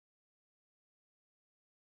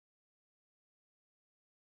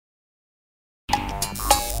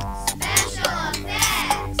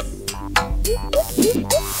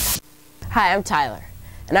Hi, I'm Tyler,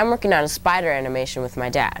 and I'm working on a spider animation with my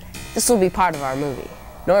dad. This will be part of our movie.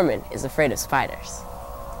 Norman is afraid of spiders.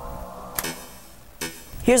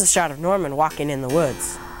 Here's a shot of Norman walking in the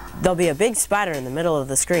woods. There'll be a big spider in the middle of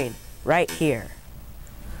the screen, right here.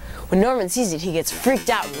 When Norman sees it, he gets freaked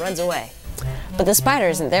out and runs away. But the spider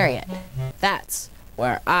isn't there yet. That's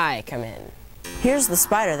where I come in. Here's the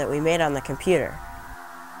spider that we made on the computer.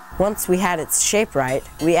 Once we had its shape right,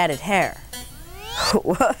 we added hair.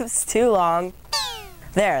 Whoops, too long.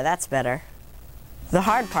 There, that's better. The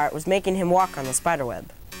hard part was making him walk on the spider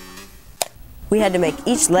web. We had to make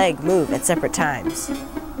each leg move at separate times.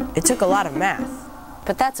 It took a lot of math,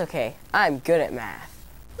 but that's okay. I'm good at math.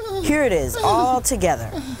 Here it is, all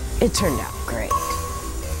together. It turned out great.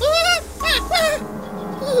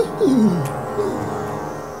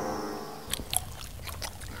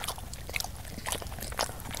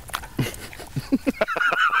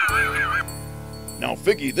 Now,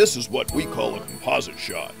 Figgy, this is what we call a composite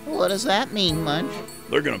shot. What does that mean, Munch?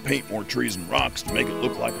 They're gonna paint more trees and rocks to make it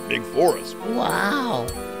look like a big forest. Wow.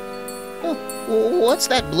 Oh, what's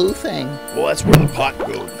that blue thing? Well, that's where the pot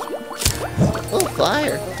goes. Oh,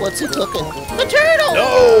 fire. What's it cooking? The turtle!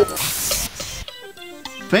 No!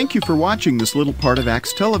 Thank you for watching this little part of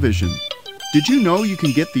AxTelevision. Did you know you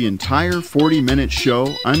can get the entire 40-minute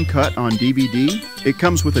show uncut on DVD? It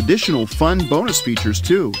comes with additional fun bonus features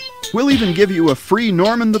too. We'll even give you a free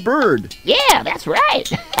Norman the Bird. Yeah, that's right.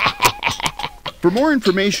 For more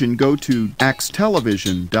information, go to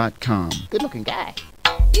AxTelevision.com. Good-looking guy.